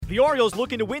The Orioles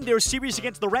looking to win their series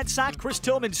against the Red Sox. Chris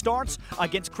Tillman starts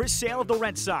against Chris Sale of the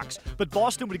Red Sox. But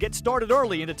Boston would get started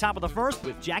early in the top of the first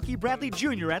with Jackie Bradley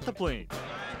Jr. at the plate.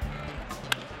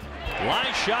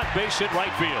 Line shot, base hit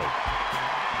right field.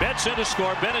 Benson to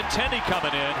score. Benintendi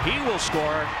coming in. He will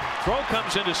score. Throw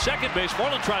comes into second base.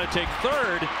 Moreland trying to take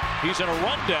third. He's in a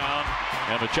rundown,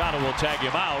 and Machado will tag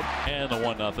him out. And the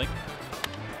 1-0.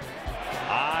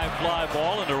 High fly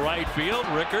ball into right field.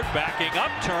 Rickard backing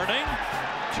up, turning,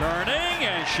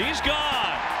 and she's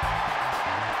gone.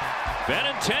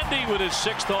 Benintendi with his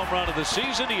 6th home run of the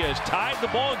season. He has tied the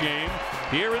ball game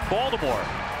here in Baltimore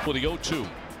with the 0-2.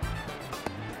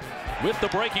 With the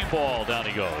breaking ball, down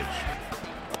he goes.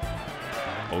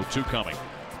 0-2 coming.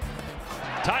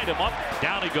 Tied him up,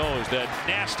 down he goes. That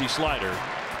nasty slider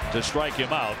to strike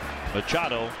him out.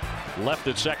 Machado left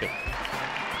at second.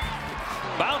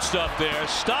 Bounced up there,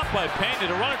 stopped by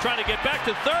Pena. The runner trying to get back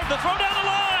to third. The throw down the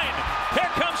line. Here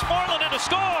comes Moreland in to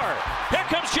score. Here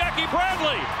comes Jackie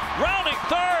Bradley. Rounding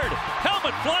third.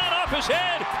 Helmet flying off his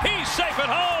head. He's safe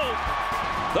at home.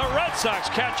 The Red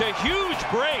Sox catch a huge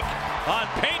break on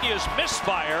Pena's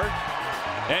misfire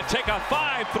and take a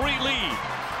 5-3 lead.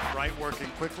 Right, working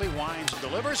quickly, winds,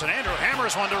 delivers, and Andrew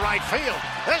hammers one to right field.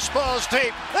 This ball's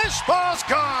deep. This ball's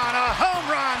gone. A home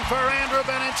run for Andrew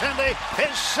Benintendi,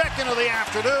 his 2nd of the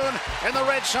afternoon, and the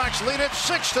Red Sox lead it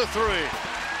 6-3.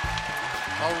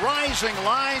 A rising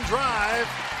line drive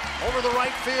over the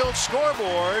right field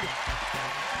scoreboard,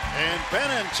 and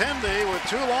Benintendi with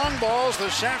 2 long balls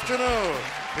this afternoon,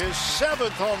 his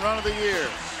 7th home run of the year.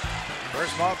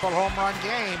 First multiple home run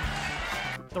game.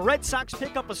 The Red Sox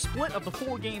pick up a split of the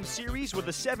 4-game series with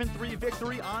a 7-3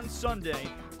 victory on Sunday.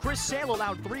 Chris Sale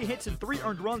allowed 3 hits and 3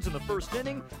 earned runs in the first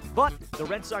inning, but the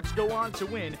Red Sox go on to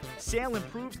win. Sale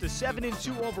improves to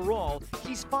 7-2 overall.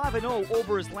 He's 5-0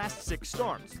 over his last 6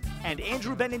 starts. And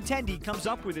Andrew Benintendi comes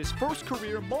up with his first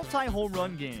career multi-home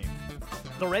run game.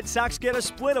 The Red Sox get a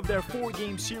split of their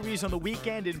 4-game series on the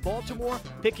weekend in Baltimore,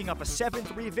 picking up a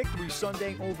 7-3 victory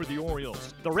Sunday over the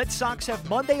Orioles. The Red Sox have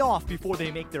Monday off before they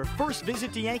make their first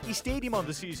visit to Yankee Stadium of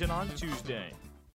the season on Tuesday.